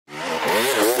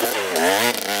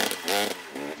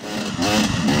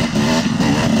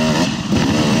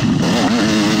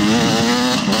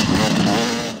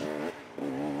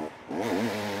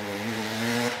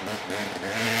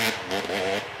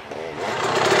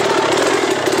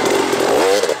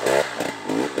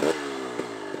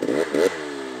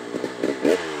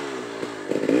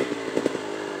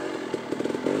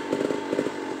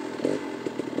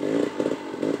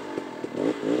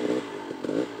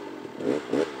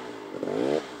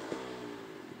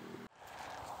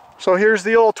So here's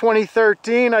the old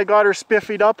 2013. I got her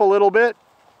spiffied up a little bit.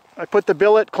 I put the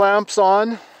billet clamps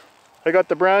on. I got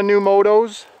the brand new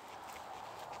Motoz.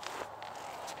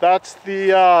 That's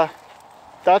the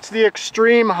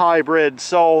Extreme Hybrid.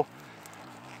 So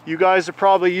you guys are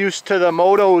probably used to the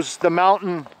Motoz, the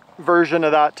mountain version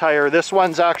of that tire. This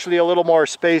one's actually a little more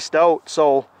spaced out,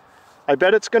 so I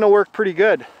bet it's going to work pretty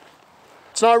good.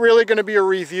 It's not really going to be a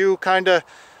review, kind of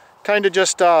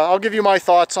just I'll give you my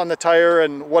thoughts on the tire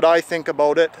and what I think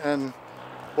about it, and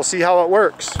we'll see how it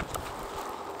works.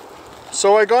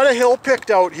 So I got a hill picked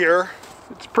out here.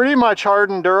 It's pretty much hard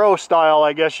enduro style,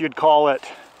 I guess you'd call it.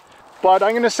 But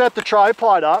I'm going to set the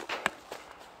tripod up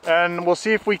and we'll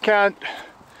see if we can't.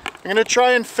 I'm going to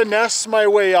try and finesse my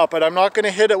way up it. I'm not going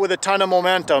to hit it with a ton of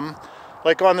momentum.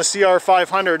 Like on the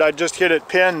CR500, I'd just hit it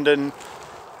pinned and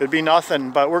it'd be nothing.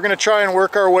 But we're going to try and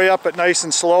work our way up it nice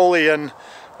and slowly, and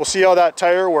we'll see how that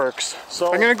tire works.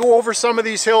 So I'm going to go over some of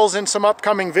these hills in some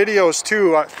upcoming videos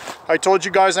too. I told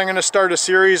you guys I'm going to start a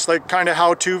series like kind of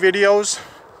how-to videos.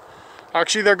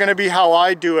 Actually, they're going to be how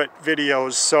I do it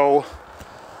videos. So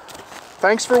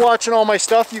thanks for watching all my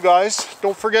stuff, you guys.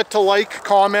 Don't forget to like,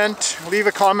 comment, leave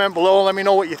a comment below, let me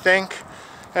know what you think.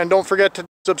 And don't forget to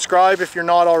subscribe if you're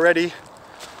not already.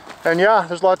 And yeah,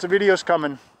 there's lots of videos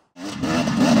coming.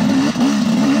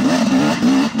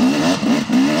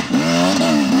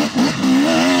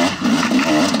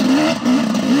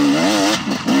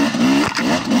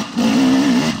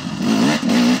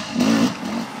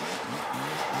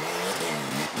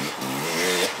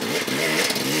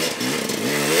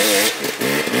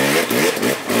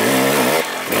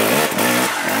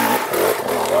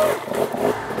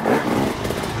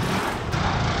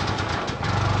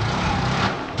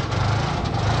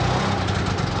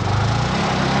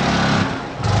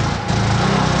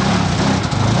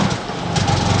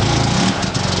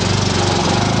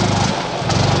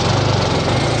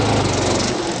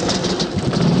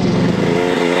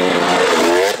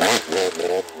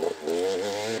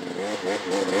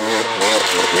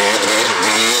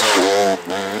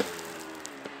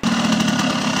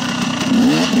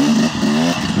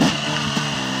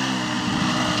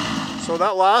 So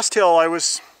that last hill, I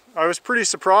was pretty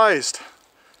surprised.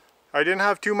 I didn't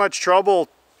have too much trouble.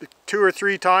 2 or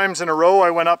 3 times in a row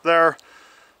I went up there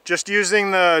just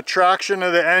using the traction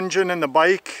of the engine and the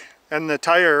bike and the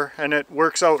tire, and it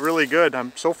works out really good.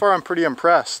 So far I'm pretty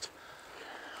impressed.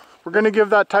 We're gonna give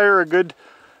that tire a good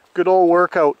old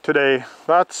workout today.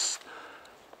 That's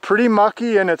pretty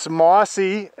mucky and it's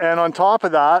mossy, and on top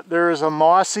of that there's a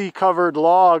mossy covered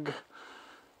log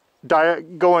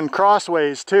going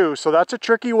crossways too, so that's a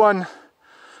tricky one.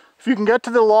 If you can get to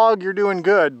the log, you're doing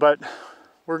good, but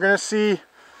we're gonna see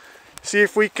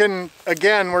if we can.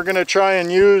 Again, we're gonna try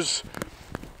and use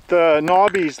the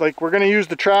knobbies, like we're gonna use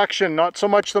the traction, not so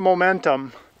much the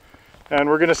momentum, and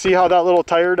we're gonna see how that little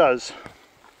tire does.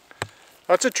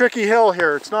 That's a tricky hill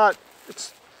here.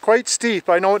 It's quite steep.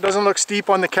 I know it doesn't look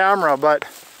steep on the camera, but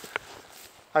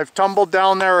I've tumbled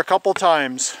down there a couple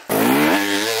times.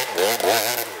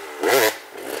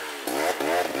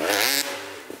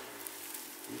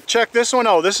 Check this one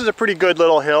out. This is a pretty good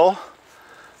little hill.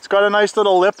 It's got a nice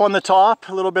little lip on the top,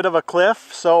 a little bit of a cliff,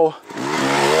 so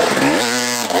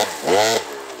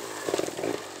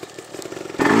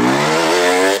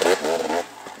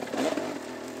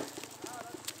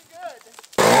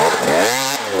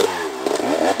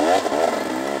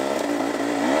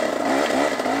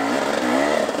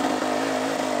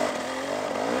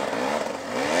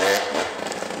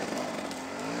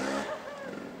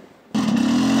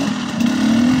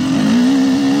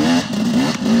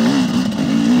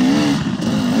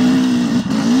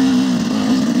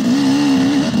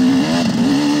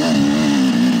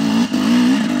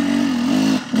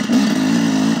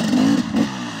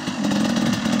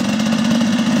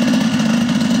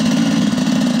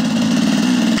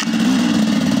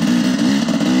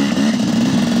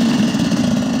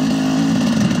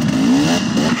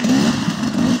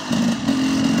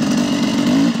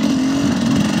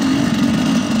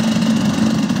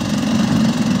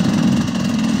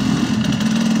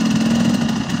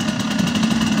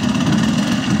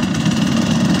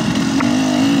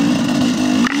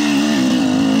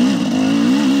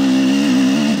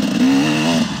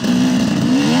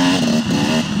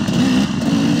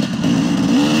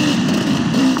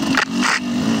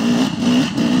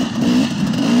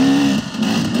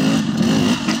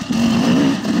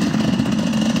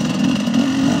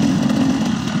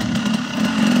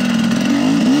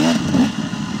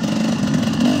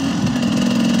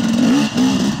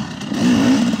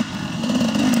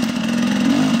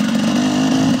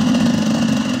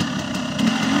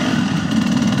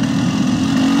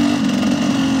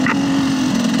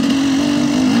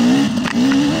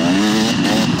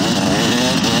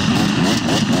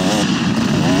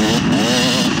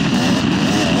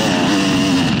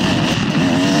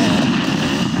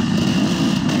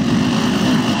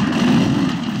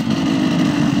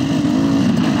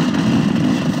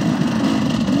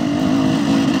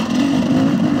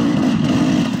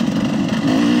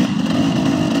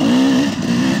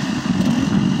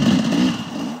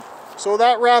So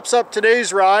that wraps up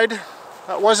today's ride.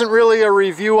 That wasn't really a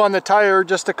review on the tire,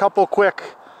 just a couple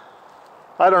quick,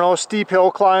 I don't know, steep hill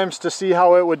climbs to see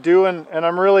how it would do, and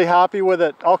I'm really happy with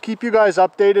it. I'll keep you guys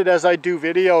updated as I do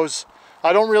videos.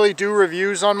 I don't really do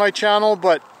reviews on my channel,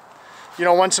 but you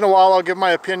know, once in a while I'll give my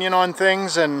opinion on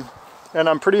things, and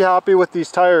I'm pretty happy with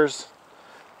these tires.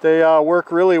 They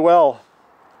work really well.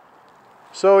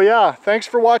 So yeah, thanks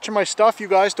for watching my stuff, you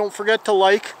guys. Don't forget to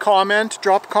like, comment,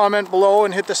 drop a comment below,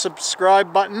 and hit the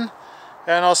subscribe button.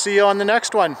 And I'll see you on the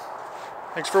next one.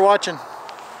 Thanks for watching.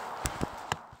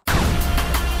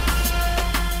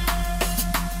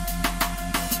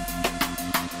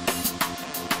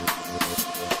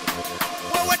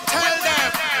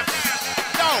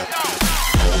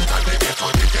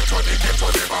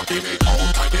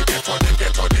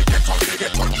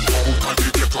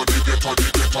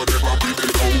 Get